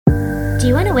Do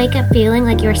you want to wake up feeling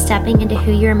like you're stepping into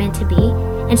who you're meant to be,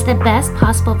 into the best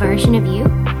possible version of you?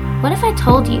 What if I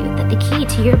told you that the key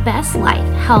to your best life,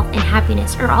 health, and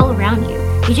happiness are all around you?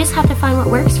 You just have to find what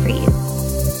works for you.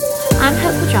 I'm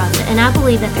Hope Pedraza, and I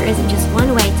believe that there isn't just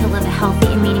one way to live a healthy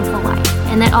and meaningful life,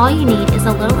 and that all you need is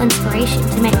a little inspiration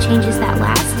to make changes that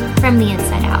last from the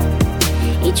inside out.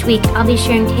 Each week, I'll be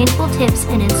sharing tangible tips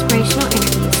and inspirational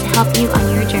interviews to help you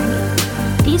on your journey.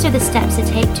 These are the steps to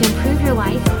take to improve your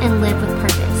life and live with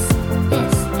purpose.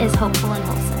 This is Hopeful and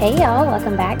Wholesome. Hey y'all,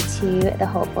 welcome back to the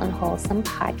Hopeful and Wholesome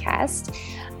podcast.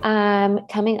 I'm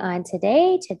coming on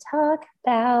today to talk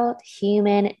about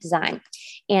human design.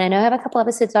 And I know I have a couple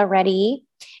episodes already.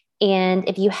 And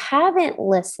if you haven't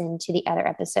listened to the other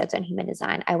episodes on human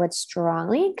design, I would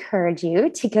strongly encourage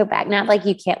you to go back. Not like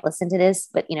you can't listen to this,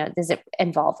 but does it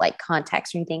involve like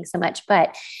context or anything so much?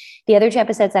 But the other two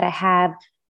episodes that I have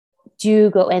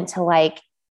do go into like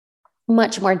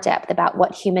much more depth about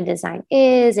what human design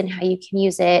is and how you can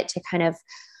use it to kind of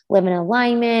live in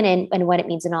alignment and what it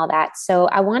means and all that. So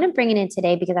I want to bring it in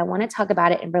today because I want to talk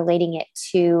about it and relating it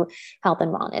to health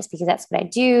and wellness, because that's what I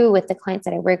do with the clients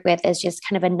that I work with, is just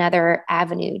kind of another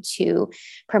avenue to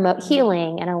promote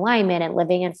healing and alignment and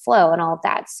living in flow and all of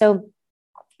that. So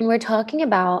when we're talking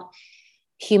about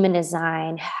human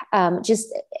design, just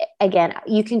again,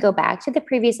 you can go back to the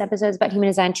previous episodes about human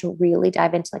design to really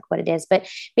dive into like what it is. But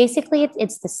basically,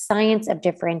 it's the science of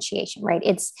differentiation, right?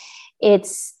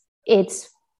 It's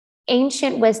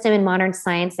ancient wisdom and modern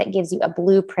science that gives you a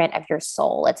blueprint of your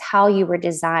soul. It's how you were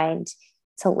designed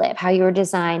to live, how you were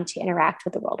designed to interact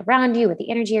with the world around you, with the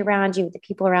energy around you, with the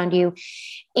people around you.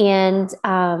 And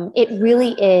it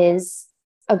really is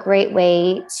a great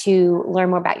way to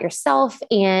learn more about yourself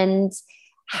and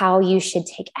how you should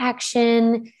take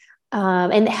action,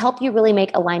 and help you really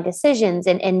make aligned decisions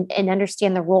and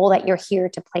understand the role that you're here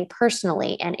to play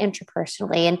personally and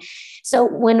interpersonally. And so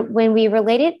when we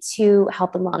relate it to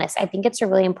health and wellness, I think it's a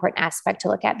really important aspect to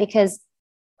look at, because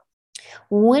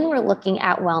when we're looking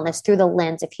at wellness through the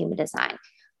lens of human design,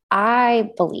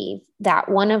 I believe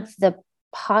that one of the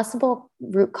possible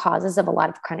root causes of a lot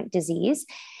of chronic disease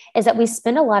is that we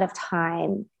spend a lot of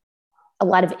time, a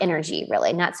lot of energy,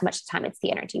 really, not so much the time, it's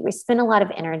the energy. We spend a lot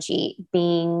of energy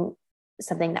being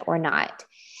something that we're not,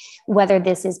 whether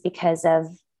this is because of,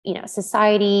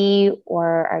 society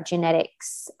or our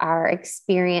genetics, our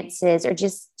experiences, or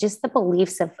just the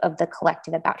beliefs of the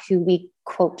collective about who we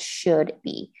quote should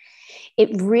be. It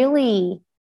really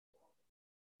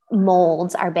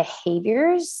molds our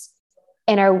behaviors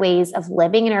and our ways of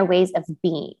living and our ways of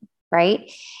being,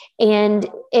 right? And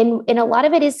a lot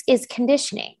of it is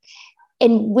conditioning.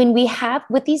 And when we have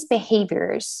with these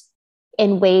behaviors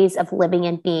and ways of living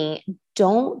and being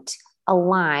don't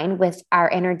align with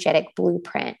our energetic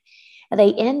blueprint,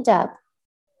 they end up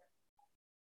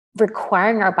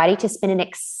requiring our body to spend an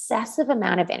excessive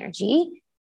amount of energy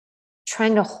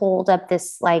trying to hold up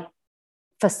this like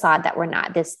facade that we're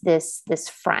not, this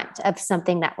front of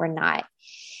something that we're not.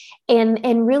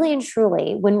 And really and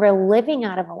truly, when we're living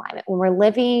out of alignment, when we're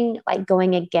living like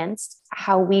going against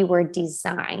how we were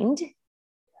designed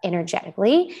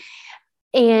energetically,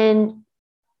 and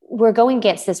we're going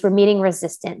against this, we're meeting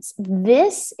resistance.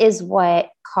 This is what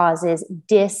causes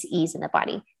dis-ease in the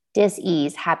body.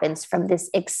 Dis-ease happens from this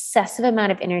excessive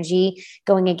amount of energy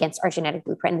going against our genetic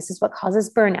blueprint. This is what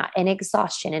causes burnout and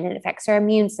exhaustion, and it affects our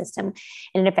immune system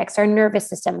and it affects our nervous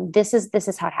system. This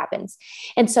is how it happens.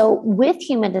 And so with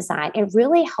human design, it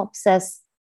really helps us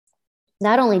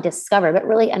not only discover, but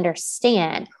really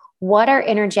understand what our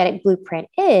energetic blueprint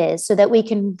is, so that we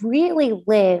can really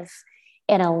live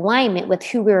in alignment with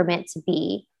who we were meant to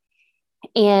be.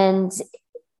 And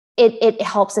it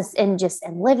helps us in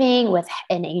living with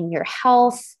and in your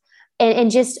health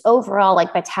and just overall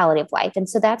like vitality of life. And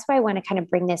so that's why I want to kind of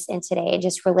bring this in today,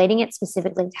 just relating it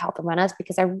specifically to health and wellness,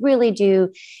 because I really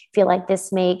do feel like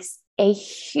this makes a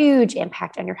huge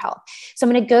impact on your health. So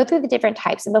I'm going to go through the different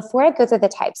types. And before I go through the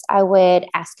types, I would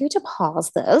ask you to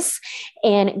pause this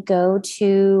and go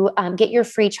to get your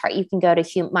free chart. You can go to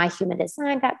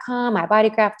myhumandesign.com,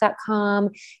 mybodygraph.com,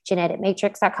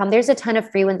 geneticmatrix.com. There's a ton of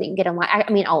free ones that you can get online.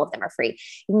 I mean, all of them are free.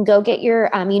 You can go get you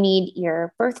need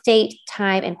your birth date,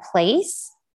 time, and place,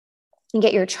 and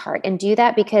get your chart and do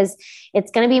that, because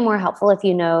it's going to be more helpful if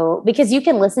because you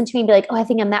can listen to me and be like, oh, I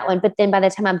think I'm that one. But then by the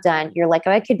time I'm done, you're like,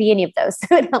 oh, I could be any of those.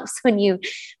 So it helps when you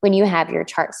have your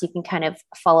chart, so you can kind of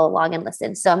follow along and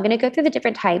listen. So I'm going to go through the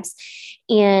different types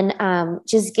and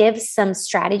just give some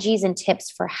strategies and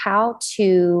tips for how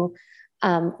to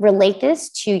relate this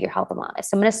to your health and wellness.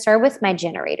 So I'm going to start with my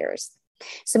generators.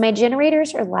 So my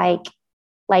generators are like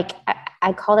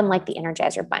I call them like the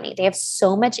Energizer Bunny. They have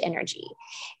so much energy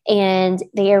and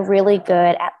they are really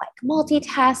good at like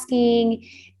multitasking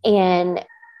and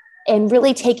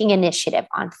really taking initiative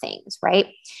on things, right?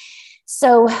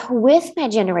 So with my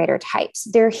generator types,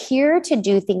 they're here to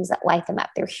do things that light them up.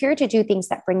 They're here to do things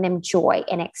that bring them joy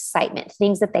and excitement,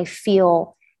 things that they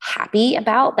feel happy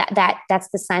about. That's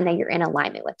the sign that you're in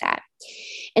alignment with that.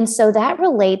 And so that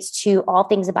relates to all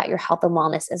things about your health and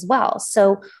wellness as well.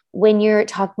 So when you're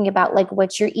talking about like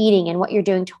what you're eating and what you're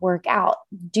doing to work out,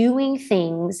 doing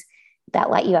things that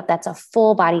light you up, that's a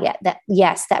full body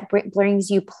that brings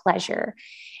you pleasure.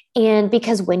 And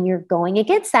because when you're going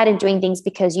against that and doing things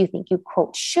because you think you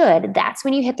quote should, that's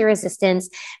when you hit the resistance.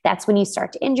 That's when you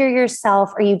start to injure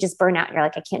yourself or you just burn out and you're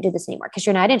like, I can't do this anymore because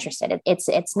you're not interested.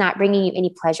 It's not bringing you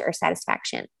any pleasure or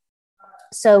satisfaction.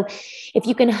 So if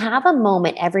you can have a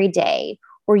moment every day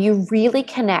where you really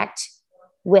connect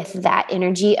with that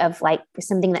energy of like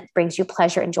something that brings you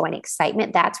pleasure and joy and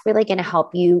excitement, that's really going to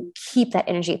help you keep that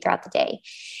energy throughout the day.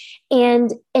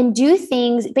 And do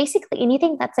things, basically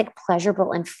anything that's like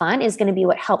pleasurable and fun is going to be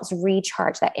what helps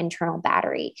recharge that internal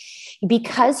battery.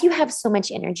 Because you have so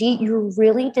much energy, you're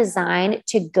really designed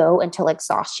to go until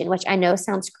exhaustion, which I know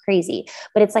sounds crazy,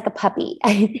 but it's like a puppy.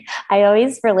 I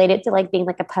always relate it to like being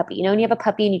like a puppy. You know, when you have a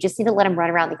puppy and you just need to let them run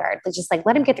around the yard, but just like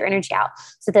let them get their energy out.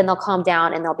 So then they'll calm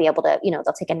down and they'll be able to, they'll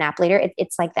take a nap later.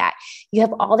 It's like that. You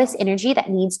have all this energy that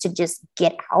needs to just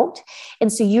get out. And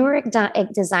so you were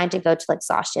designed to go till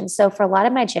exhaustion. So for a lot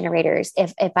of my generators,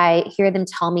 if I hear them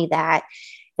tell me that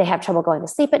they have trouble going to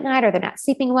sleep at night or they're not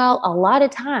sleeping well, a lot of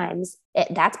times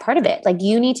that's part of it. Like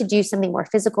you need to do something more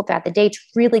physical throughout the day to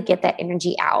really get that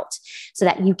energy out so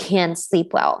that you can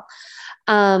sleep well.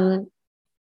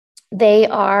 They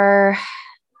are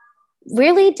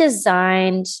really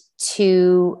designed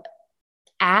to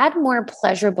add more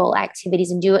pleasurable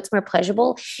activities and do what's more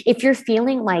pleasurable. If you're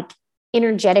feeling like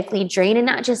energetically drained, and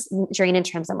not just drained in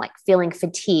terms of like feeling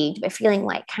fatigued, but feeling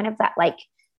like kind of that like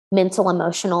mental,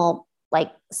 emotional,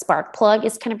 like spark plug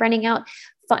is kind of running out.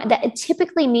 That it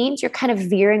typically means you're kind of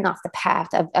veering off the path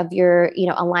of your,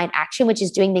 aligned action, which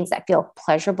is doing things that feel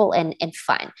pleasurable and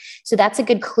fun. So that's a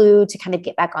good clue to kind of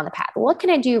get back on the path. What can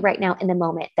I do right now in the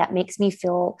moment that makes me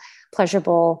feel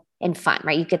pleasurable and fun,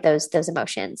 right? You get those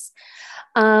emotions.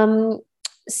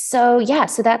 So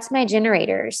that's my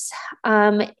generators.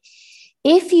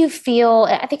 If you feel,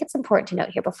 I think it's important to note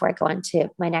here before I go on to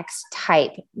my next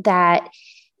type, that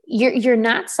your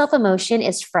not self-emotion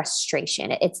is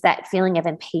frustration. It's that feeling of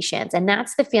impatience. And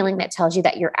that's the feeling that tells you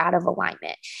that you're out of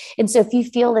alignment. And so if you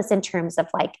feel this in terms of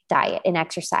like diet and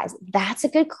exercise, that's a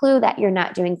good clue that you're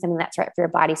not doing something that's right for your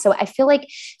body. So I feel like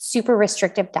super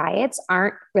restrictive diets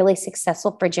aren't really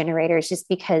successful for generators just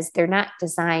because they're not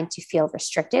designed to feel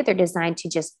restricted. They're designed to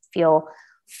just feel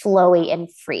flowy and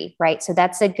free, right? So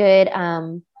that's a good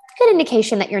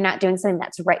indication that you're not doing something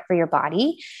that's right for your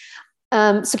body.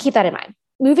 So keep that in mind.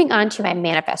 Moving on to my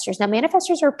manifestors. Now,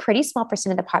 manifestors are a pretty small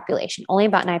percent of the population, only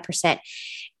about 9%.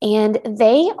 And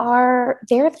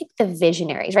they're like the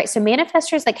visionaries, right? So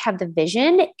manifestors like have the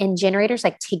vision and generators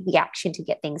like take the action to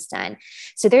get things done.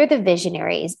 So they're the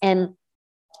visionaries and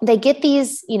they get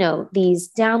these,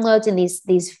 these downloads and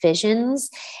these visions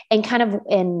and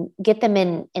get them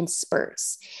in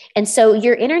spurts. And so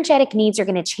your energetic needs are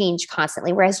going to change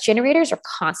constantly, whereas generators are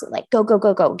constantly like, go, go,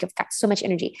 go, go. You've got so much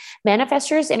energy.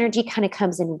 Manifestors' energy kind of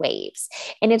comes in waves.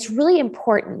 And it's really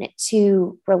important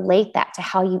to relate that to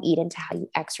how you eat and to how you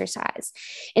exercise.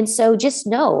 And so just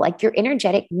know like your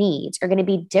energetic needs are going to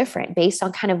be different based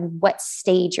on kind of what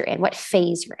stage you're in, what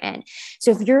phase you're in. So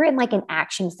if you're in like an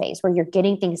action phase where you're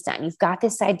getting things done, you've got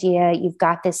this idea, you've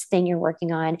got this thing you're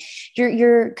working on,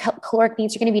 your caloric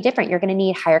needs are going to be different. You're going to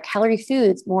need higher calorie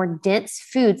foods, more dense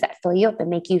foods that fill you up and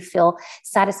make you feel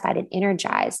satisfied and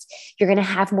energized. You're going to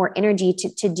have more energy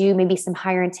to do maybe some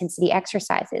higher intensity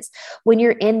exercises. When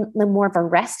you're in the more of a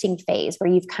resting phase where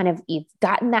you've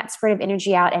gotten that spurt of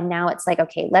energy out and now it's like,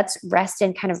 okay, let's rest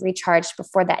and kind of recharge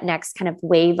before that next kind of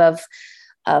wave of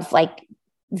like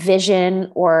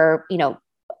vision or,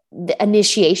 the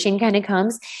initiation kind of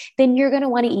comes, then you're going to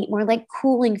want to eat more like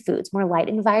cooling foods, more light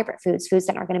and vibrant foods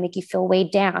that aren't going to make you feel weighed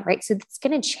down, right? So it's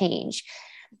going to change.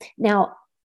 Now,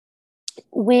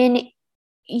 when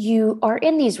you are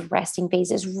in these resting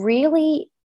phases, really,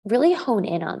 really hone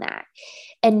in on that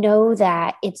and know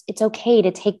that it's okay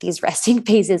to take these resting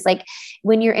phases. Like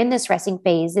when you're in this resting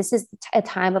phase, this is a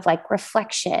time of like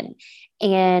reflection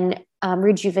and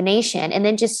rejuvenation. And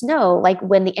then just know like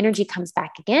when the energy comes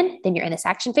back again, then you're in this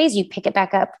action phase, you pick it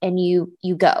back up and you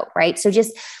go, right? So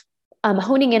just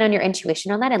honing in on your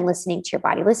intuition on that and listening to your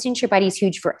body. Listening to your body is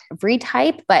huge for every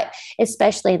type, but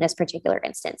especially in this particular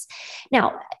instance.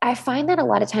 Now, I find that a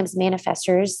lot of times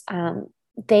manifestors,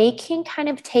 they can kind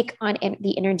of take on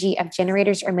the energy of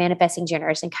generators or manifesting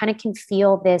generators and kind of can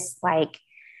feel this like,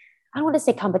 I don't want to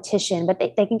say competition, but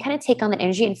they can kind of take on that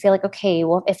energy and feel like, okay,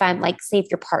 well, if I'm like, say, if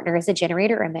your partner is a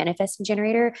generator or a manifesting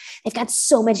generator, they've got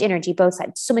so much energy, both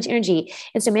sides, so much energy.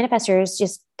 And so manifestors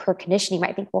just per conditioning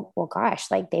might think, well, gosh,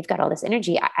 like they've got all this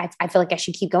energy. I feel like I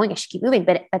should keep going. I should keep moving,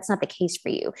 but that's not the case for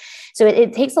you. So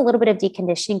it takes a little bit of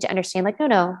deconditioning to understand like,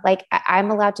 no, like I'm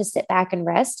allowed to sit back and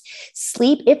rest,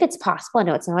 sleep if it's possible. I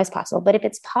know it's not always possible, but if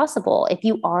it's possible, if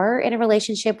you are in a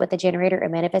relationship with a generator or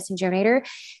manifesting generator,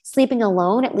 sleeping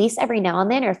alone, at least every now and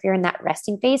then, or if you're in that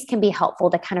resting phase, can be helpful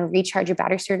to kind of recharge your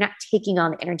battery so you're not taking on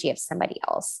the energy of somebody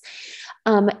else.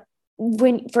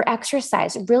 When for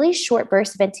exercise, really short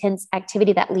bursts of intense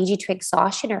activity that lead you to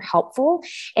exhaustion are helpful,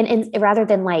 and rather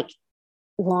than like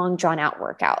long drawn out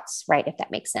workouts, right? If that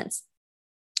makes sense.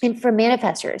 And for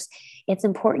manifestors, it's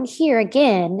important here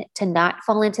again to not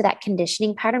fall into that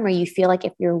conditioning pattern where you feel like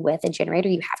if you're with a generator,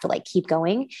 you have to like keep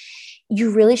going. You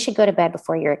really should go to bed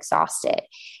before you're exhausted.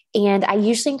 And I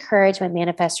usually encourage my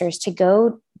manifestors to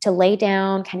go to lay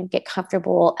down, kind of get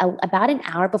comfortable about an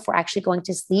hour before actually going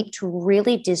to sleep to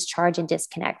really discharge and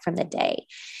disconnect from the day.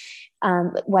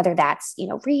 Whether that's,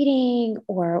 reading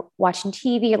or watching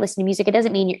TV or listening to music, it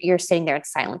doesn't mean you're sitting there in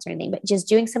silence or anything, but just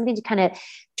doing something to kind of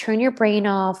turn your brain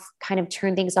off, kind of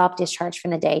turn things off, discharge from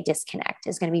the day, disconnect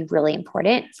is going to be really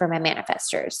important for my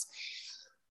manifestors.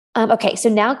 Okay, so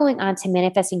now going on to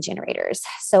manifesting generators.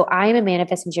 So I'm a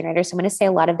manifesting generator, so I'm going to say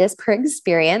a lot of this per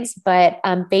experience, but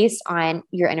based on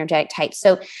your energetic type.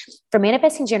 So for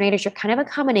manifesting generators, you're kind of a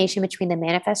combination between the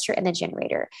manifestor and the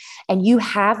generator, and you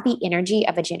have the energy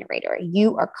of a generator.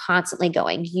 You are constantly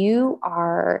going. You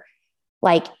are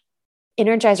like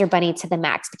Energizer Bunny to the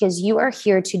max because you are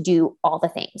here to do all the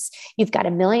things. You've got a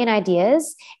million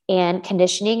ideas, and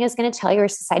conditioning is going to tell you, or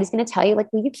society is going to tell you, like,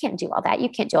 well, you can't do all that. You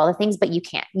can't do all the things, but you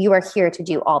can. You are here to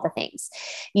do all the things.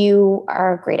 You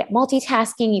are great at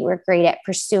multitasking. You are great at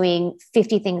pursuing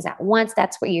 50 things at once.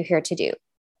 That's what you're here to do.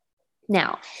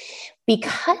 Now,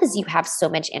 because you have so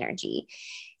much energy,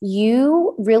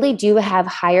 you really do have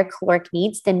higher caloric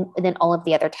needs than all of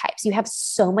the other types. You have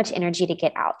so much energy to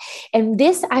get out. And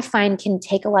this I find can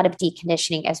take a lot of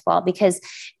deconditioning as well, because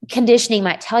conditioning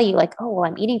might tell you like, oh, well,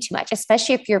 I'm eating too much,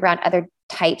 especially if you're around other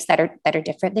types that are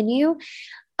different than you.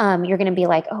 You're going to be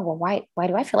like, oh, well, why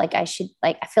do I feel like I should,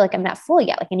 like, I feel like I'm not full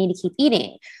yet. Like I need to keep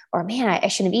eating, or man, I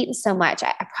shouldn't have eaten so much.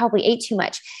 I probably ate too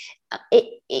much.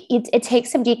 It takes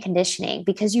some deconditioning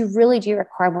because you really do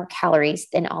require more calories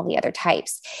than all the other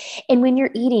types. And when you're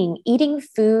eating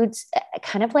foods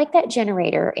kind of like that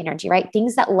generator energy, right?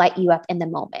 Things that light you up in the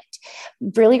moment.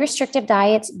 Really restrictive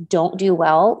diets don't do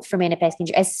well for manifesting,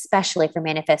 especially for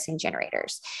manifesting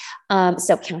generators.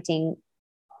 So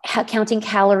counting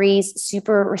calories,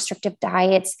 super restrictive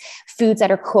diets, foods that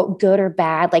are quote good or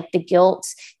bad, like the guilt,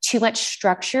 too much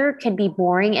structure can be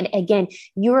boring. And again,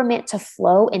 you are meant to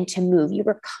flow and to move. You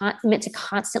were meant to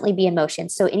constantly be in motion.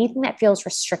 So anything that feels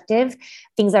restrictive,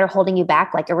 things that are holding you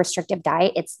back, like a restrictive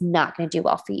diet, it's not going to do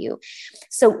well for you.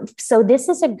 So this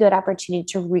is a good opportunity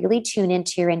to really tune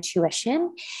into your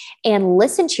intuition and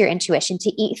listen to your intuition,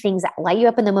 to eat things that light you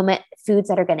up in the moment, foods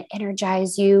that are going to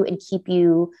energize you and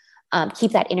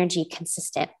keep that energy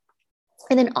consistent.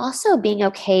 And then also being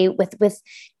okay with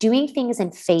doing things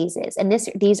in phases. And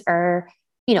these are,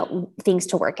 things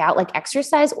to work out like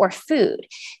exercise or food.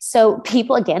 So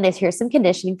people, again, here's some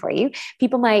conditioning for you.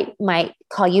 People might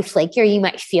call you flaky, or you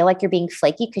might feel like you're being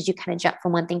flaky because you kind of jump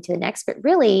from one thing to the next, but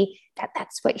really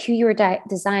that's who you were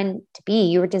designed to be.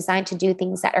 You were designed to do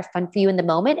things that are fun for you in the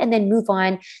moment and then move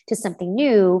on to something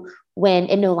new when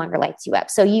it no longer lights you up.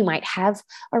 So you might have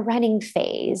a running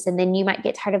phase, and then you might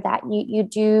get tired of that. You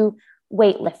do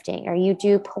weightlifting, or you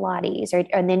do Pilates,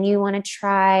 and then you want to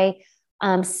try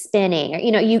spinning,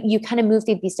 or, you kind of move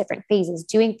through these different phases,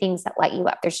 doing things that light you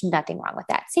up. There's nothing wrong with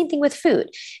that. Same thing with food.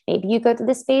 Maybe you go through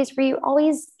this phase where you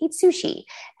always eat sushi,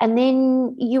 and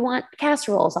then you want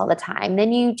casseroles all the time.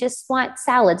 Then you just want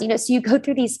salads, so you go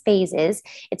through these phases.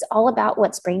 It's all about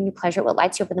what's bringing you pleasure, what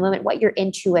lights you up in the moment, what your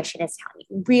intuition is telling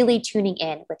you, really tuning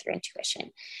in with your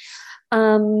intuition.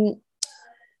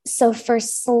 So for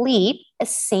sleep,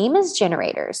 same as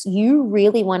generators, you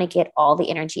really want to get all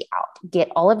the energy out, get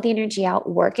all of the energy out,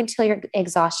 work until you're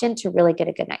exhaustion to really get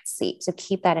a good night's sleep. So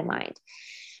keep that in mind.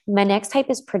 My next type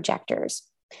is projectors.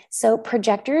 So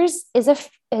projectors is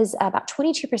about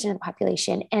 22% of the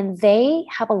population, and they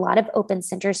have a lot of open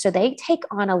centers. So they take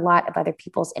on a lot of other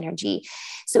people's energy.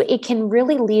 So it can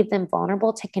really leave them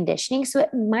vulnerable to conditioning. So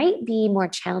it might be more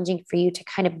challenging for you to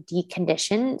kind of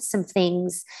decondition some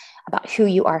things about who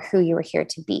you are, who you are here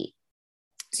to be.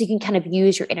 So you can kind of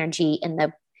use your energy in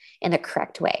the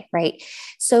correct way, right?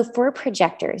 So for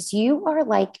projectors, you are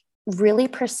like really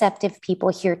perceptive people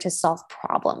here to solve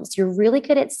problems. You're really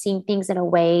good at seeing things in a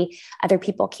way other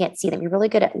people can't see them. You're really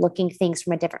good at looking things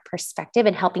from a different perspective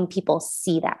and helping people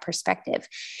see that perspective.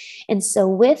 And so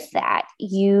with that,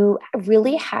 you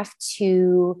really have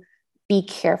to be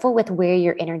careful with where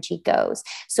your energy goes.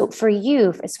 So for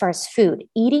you, as far as food,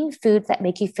 eating foods that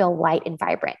make you feel light and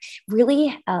vibrant,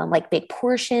 really like big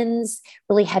portions,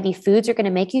 really heavy foods are going to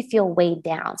make you feel weighed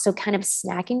down. So kind of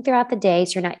snacking throughout the day,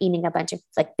 so you're not eating a bunch of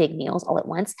like big meals all at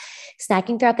once.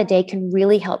 Snacking throughout the day can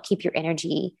really help keep your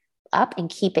energy up and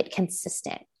keep it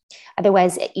consistent.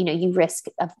 Otherwise, you risk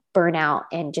of burnout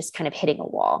and just kind of hitting a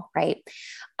wall, right?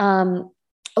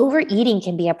 Overeating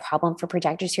can be a problem for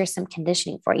projectors. Here's some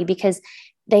conditioning for you, because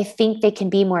they think they can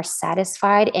be more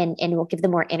satisfied and will give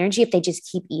them more energy if they just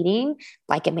keep eating,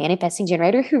 like a manifesting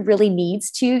generator who really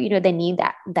needs to, they need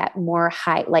that more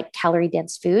high, like calorie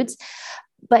dense foods.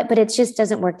 But it just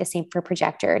doesn't work the same for a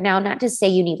projector. Now, not to say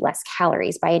you need less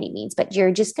calories by any means, but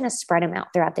you're just going to spread them out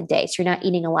throughout the day. So you're not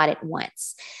eating a lot at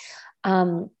once.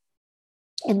 And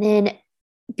then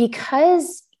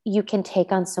because you can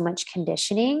take on so much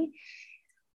conditioning,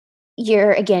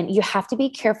 you have to be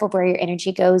careful where your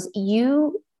energy goes.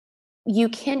 You're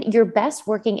best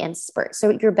working in spurts.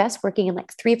 So you're best working in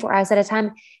like 3-4 hours at a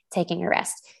time, taking a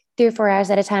rest. 3 or 4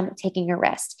 hours at a time, taking a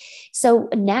rest. So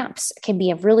naps can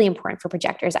be really important for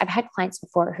projectors. I've had clients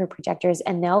before who are projectors,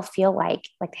 and they'll feel like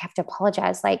they have to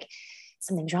apologize, like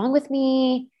something's wrong with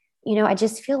me. I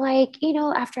just feel like,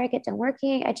 after I get done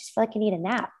working, I just feel like I need a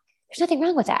nap. There's nothing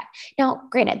wrong with that. Now,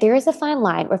 granted, there is a fine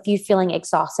line if you feeling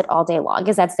exhausted all day long,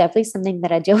 because that's definitely something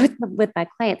that I deal with my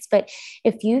clients. But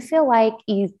if you feel like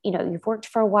you've worked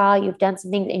for a while, you've done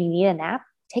some things and you need a nap,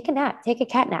 take a nap, take a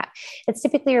cat nap. It's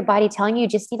typically your body telling you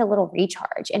just need a little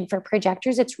recharge. And for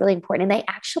projectors, it's really important. And they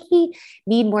actually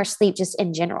need more sleep just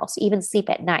in general. So even sleep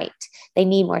at night, they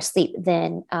need more sleep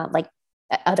than like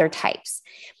other types.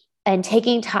 And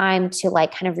taking time to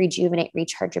like kind of rejuvenate,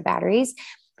 recharge your batteries.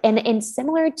 And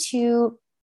similar to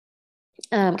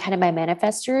kind of my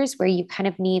manifestors, where you kind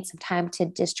of need some time to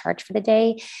discharge for the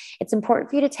day, it's important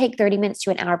for you to take 30 minutes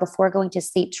to an hour before going to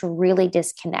sleep to really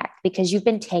disconnect, because you've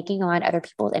been taking on other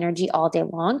people's energy all day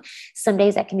long. Some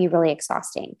days that can be really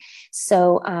exhausting.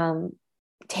 So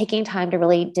taking time to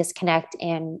really disconnect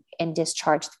and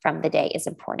discharge from the day is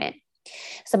important.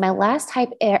 So my last type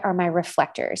are my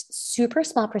reflectors, super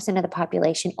small percent of the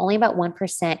population, only about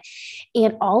 1%.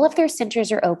 And all of their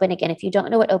centers are open. Again, if you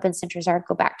don't know what open centers are,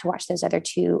 go back to watch those other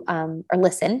two or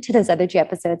listen to those other two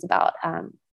episodes about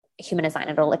human design.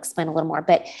 It'll explain a little more.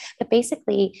 But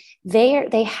basically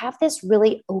they have this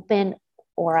really open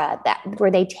aura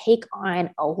where they take on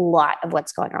a lot of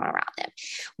what's going on around them,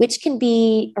 which can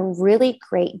be a really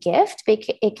great gift, but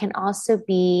it can also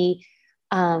be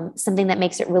something that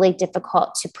makes it really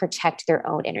difficult to protect their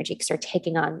own energy, because they're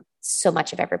taking on so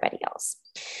much of everybody else.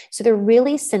 So they're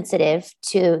really sensitive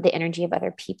to the energy of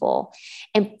other people.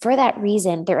 And for that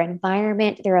reason, their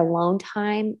environment, their alone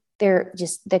time,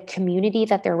 the community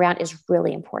that they're around is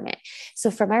really important. So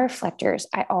for my reflectors,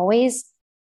 I always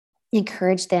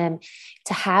encourage them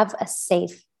to have a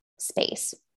safe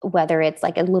space, whether it's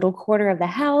like a little corner of the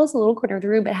house, a little corner of the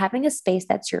room, but having a space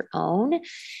that's your own,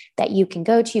 that you can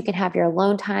go to, you can have your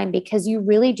alone time, because you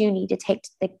really do need to take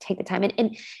the time.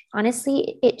 And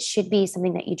honestly, it should be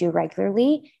something that you do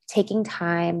regularly, taking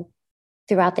time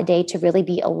throughout the day to really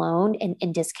be alone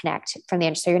and disconnect from the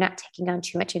energy. So you're not taking on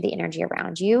too much of the energy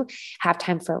around you. Have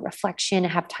time for reflection,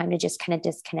 have time to just kind of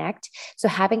disconnect. So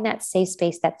having that safe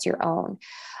space that's your own.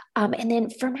 And then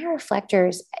for my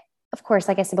reflectors, of course,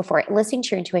 like I said before, listening to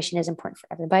your intuition is important for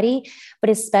everybody, but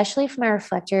especially for my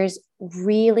reflectors,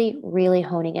 really, really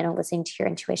honing in on listening to your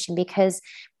intuition, because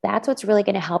that's what's really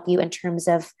going to help you in terms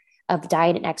of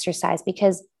diet and exercise,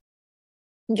 because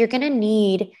you're going to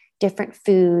need different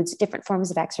foods, different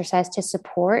forms of exercise to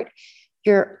support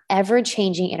your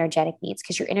ever-changing energetic needs,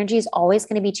 because your energy is always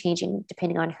going to be changing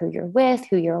depending on who you're with,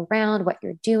 who you're around, what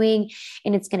you're doing,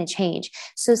 and it's going to change.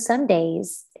 So some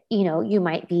days, you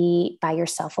might be by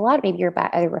yourself a lot, maybe you're by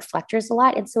other reflectors a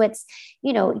lot. And so it's,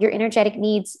 your energetic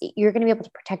needs, you're going to be able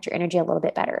to protect your energy a little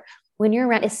bit better. when you're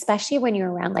around, especially when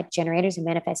you're around like generators and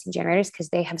manifesting generators, because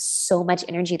they have so much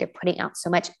energy, they're putting out so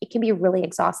much, it can be really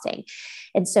exhausting.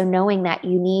 And so knowing that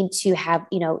you need to have,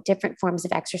 different forms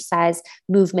of exercise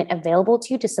movement available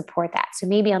to you to support that. So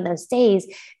maybe on those days,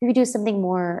 you do something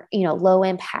more, low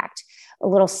impact, a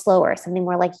little slower, something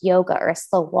more like yoga or a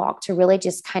slow walk to really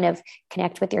just kind of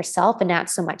connect with yourself and not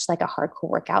so much like a hardcore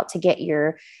workout to get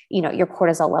your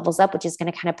cortisol levels up, which is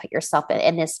going to kind of put yourself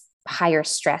in this higher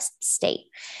stress state.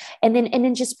 And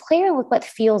then just play around with what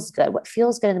feels good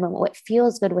in the moment, what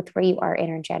feels good with where you are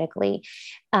energetically.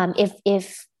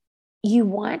 If you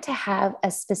want to have a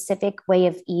specific way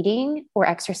of eating or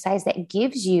exercise that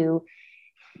gives you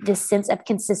this sense of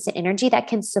consistent energy that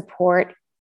can support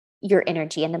your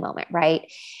energy in the moment.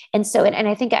 Right. And so, and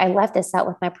I think I left this out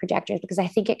with my projectors because I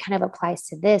think it kind of applies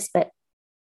to this, but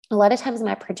a lot of times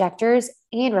my projectors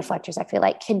and reflectors, I feel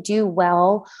like, can do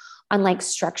well on like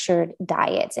structured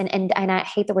diets. And I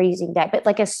hate the word using diet, but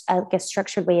like a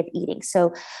structured way of eating.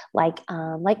 So like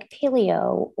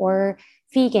paleo or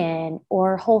vegan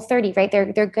or Whole30, right?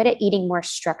 They're good at eating more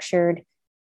structured,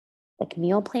 like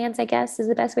meal plans, I guess is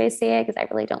the best way to say it. Cause I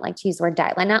really don't like to use the word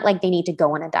diet. Like not like they need to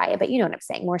go on a diet, but you know what I'm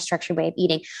saying? More structured way of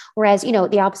eating. Whereas,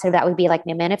 the opposite of that would be like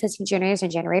manifesting generators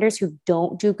and generators who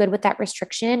don't do good with that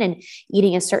restriction and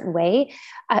eating a certain way.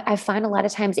 I find a lot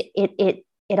of times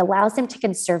it allows them to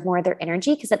conserve more of their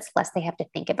energy because it's less they have to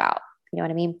think about. You know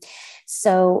what I mean?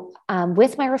 So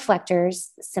with my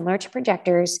reflectors, similar to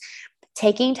projectors,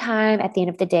 taking time at the end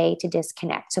of the day to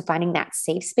disconnect. So finding that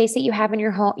safe space that you have in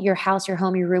your home, your house, your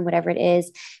home, your room, whatever it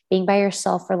is, being by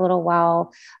yourself for a little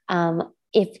while.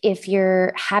 If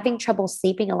you're having trouble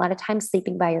sleeping, a lot of times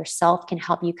sleeping by yourself can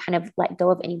help you kind of let go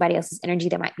of anybody else's energy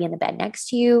that might be in the bed next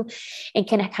to you and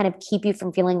can kind of keep you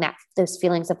from feeling those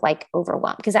feelings of like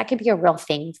overwhelm. Because that could be a real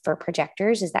thing for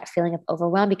projectors, is that feeling of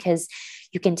overwhelm, because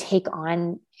you can take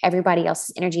on everybody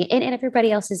else's energy and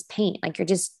everybody else's pain. Like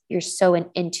you're so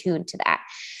in tune to that.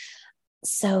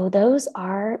 So those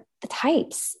are the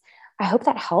types. I hope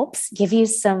that helps give you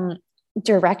some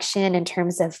direction in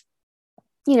terms of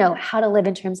how to live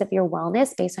in terms of your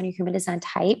wellness based on your human design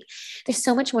type. There's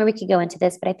so much more we could go into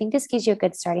this, but I think this gives you a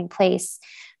good starting place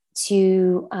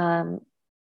to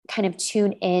kind of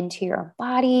tune into your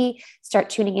body,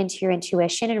 start tuning into your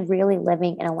intuition and really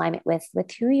living in alignment with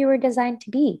who you were designed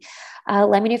to be.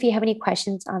 Let me know if you have any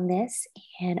questions on this,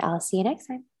 and I'll see you next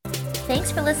time.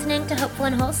 Thanks for listening to Hopeful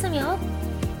and Wholesome, y'all.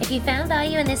 If you found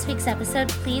value in this week's episode,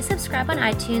 please subscribe on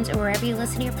iTunes or wherever you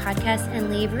listen to your podcast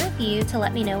and leave a review to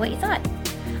let me know what you thought.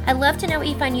 I'd love to know what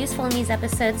you find useful in these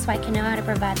episodes so I can know how to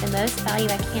provide the most value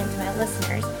I can to my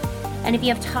listeners. And if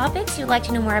you have topics you'd like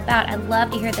to know more about, I'd love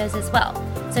to hear those as well.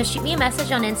 So shoot me a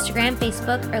message on Instagram,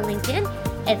 Facebook, or LinkedIn.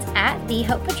 It's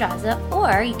 @TheHopePedraza,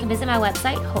 or you can visit my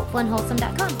website,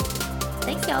 hopefulandwholesome.com.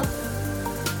 Thanks, y'all.